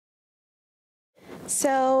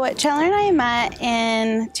So Chandler and I met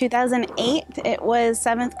in 2008. It was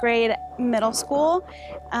 7th grade middle school.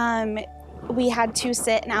 We had to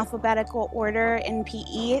sit in alphabetical order in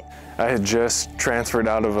PE. I had just transferred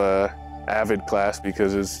out of a AVID class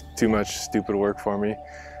because it was too much stupid work for me.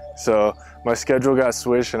 So my schedule got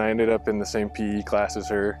switched and I ended up in the same PE class as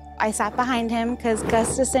her. I sat behind him because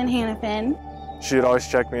Gustus and Hannafin. She would always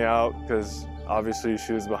check me out because obviously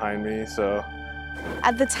she was behind me, so.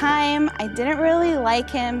 At the time, I didn't really like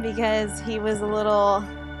him because he was a little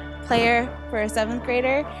player for a 7th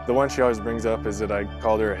grader. The one she always brings up is that I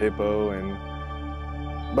called her a hippo,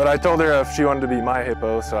 but I told her if she wanted to be my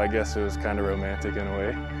hippo, so I guess it was kind of romantic in a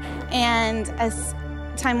way. And as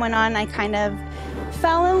time went on, I kind of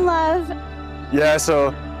fell in love. Yeah,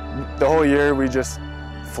 so the whole year we just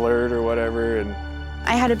flirted or whatever. And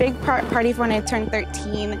I had a big party for when I turned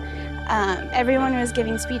 13. Everyone was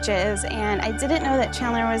giving speeches, and I didn't know that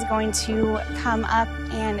Chandler was going to come up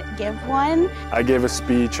and give one. I gave a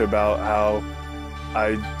speech about how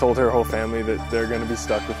I told her whole family that they're going to be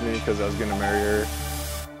stuck with me because I was going to marry her.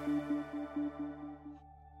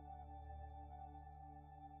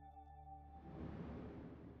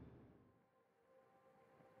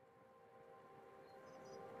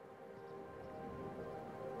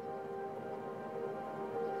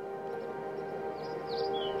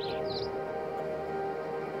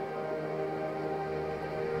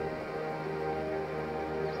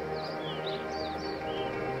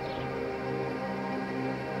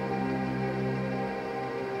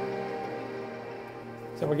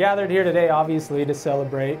 So we're gathered here today, obviously, to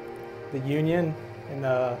celebrate the union and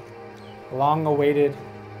the long-awaited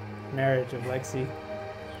marriage of Lexi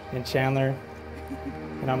and Chandler,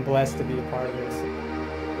 and I'm blessed to be a part of this.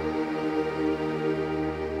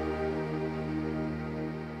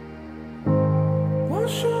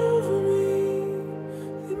 Wash over me,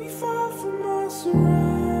 let me fall from my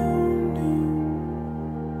surroundings.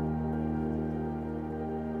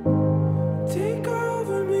 Take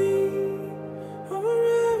over me, over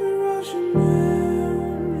every rushing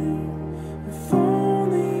memory, if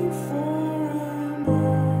only for a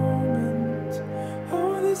moment.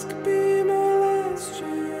 Oh, this could be my last chance.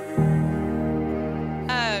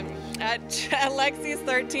 At Lexi's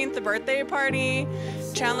 13th birthday party,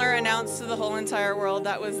 Chandler announced to the whole entire world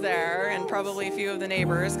that was there, and probably a few of the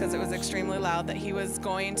neighbors, because it was extremely loud, that he was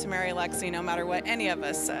going to marry Lexi no matter what any of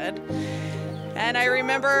us said. And I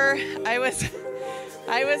remember I was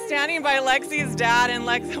standing by Lexi's dad, and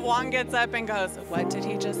Juan gets up and goes, "What did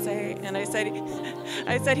he just say?" And I said,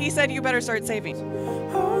 "He said you better start saving."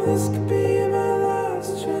 Oh, this could be my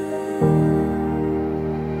last chance.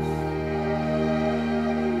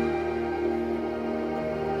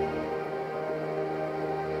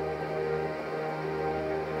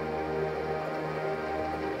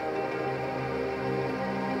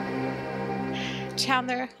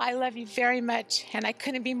 Chandler, I love you very much, and I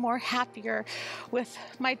couldn't be more happier with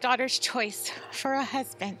my daughter's choice for a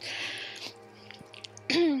husband.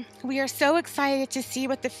 We are so excited to see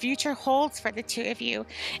what the future holds for the two of you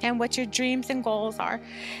and what your dreams and goals are,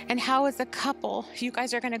 and how as a couple you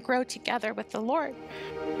guys are going to grow together with the Lord.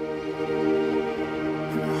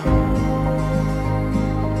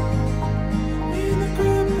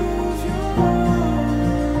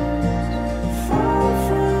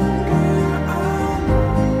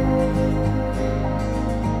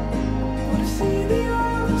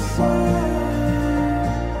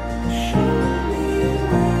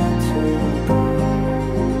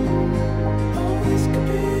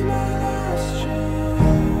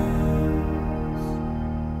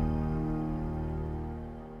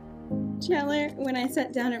 Chandler, when I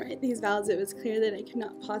sat down to write these vows, it was clear that I could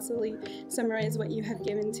not possibly summarize what you have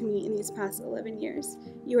given to me in these past 11 years.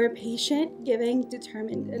 You are patient, giving,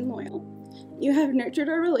 determined, and loyal. You have nurtured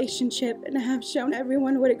our relationship and have shown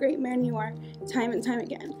everyone what a great man you are, time and time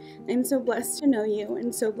again. I am so blessed to know you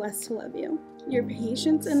and so blessed to love you. Your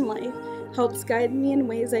patience in life helps guide me in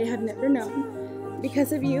ways I have never known.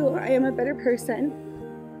 Because of you, I am a better person.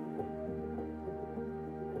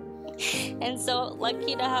 And so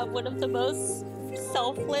lucky to have one of the most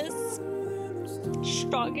selfless,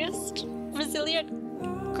 strongest, resilient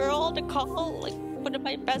girl to call like one of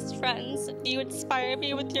my best friends. You inspire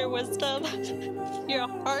me with your wisdom, your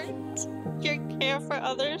heart, your care for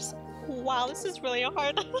others. Wow, this is really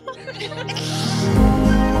hard.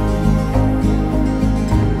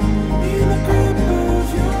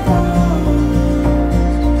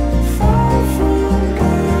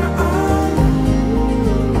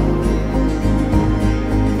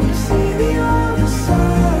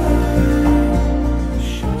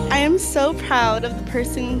 So proud of the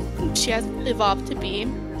person she has evolved to be.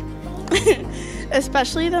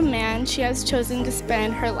 especially the man she has chosen to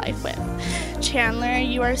spend her life with. Chandler,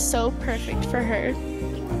 you are so perfect for her,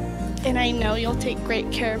 and I know you'll take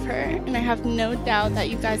great care of her, and I have no doubt that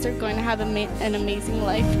you guys are going to have an amazing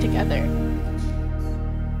life together.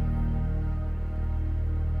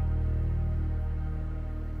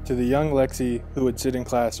 To the young Lexi who would sit in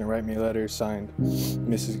class and write me letters signed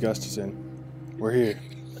Mrs. Gustafson, we're here.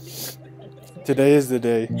 Today is the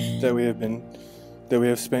day that we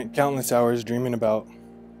have spent countless hours dreaming about.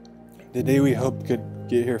 The day we hoped could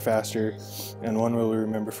get here faster, and one we'll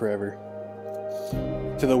remember forever.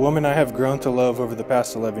 To the woman I have grown to love over the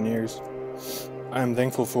past 11 years, I am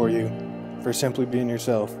thankful for you, for simply being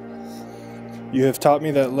yourself. You have taught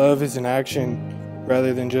me that love is an action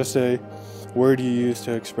rather than just a word you use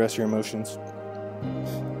to express your emotions.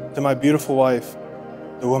 To my beautiful wife,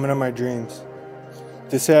 the woman of my dreams,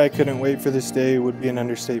 to say I couldn't wait for this day would be an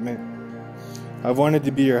understatement. I've wanted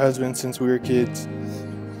to be your husband since we were kids,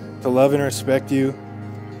 to love and respect you,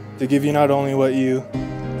 to give you not only what you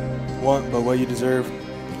want, but what you deserve.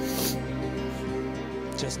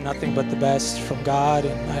 Just nothing but the best from God,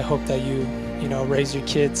 and I hope that you raise your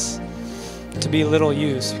kids to be little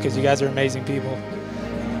yous, because you guys are amazing people.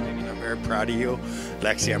 I'm very proud of you,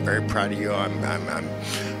 Lexi. I'm very proud of you.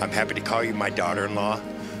 I'm happy to call you my daughter-in-law.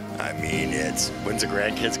 I mean, when's the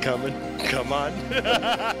grandkids coming? Come on.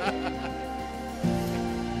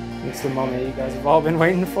 It's the moment you guys have all been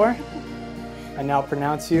waiting for. I now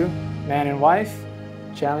pronounce you man and wife.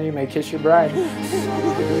 Chandler, you may kiss your bride.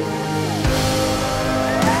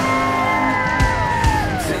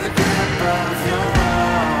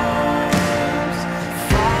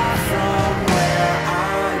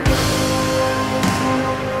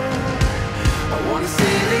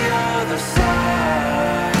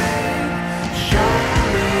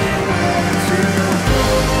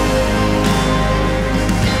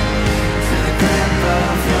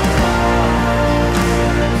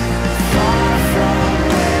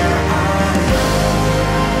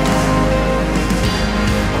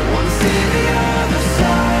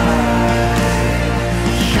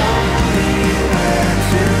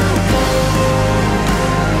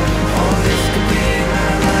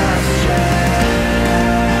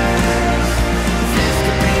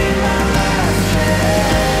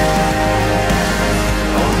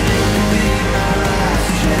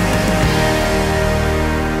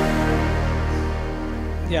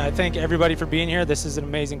 Yeah, I thank everybody for being here. This is an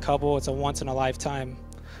amazing couple. It's a once-in-a-lifetime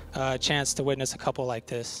chance to witness a couple like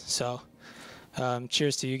this. So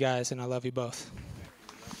cheers to you guys, and I love you both.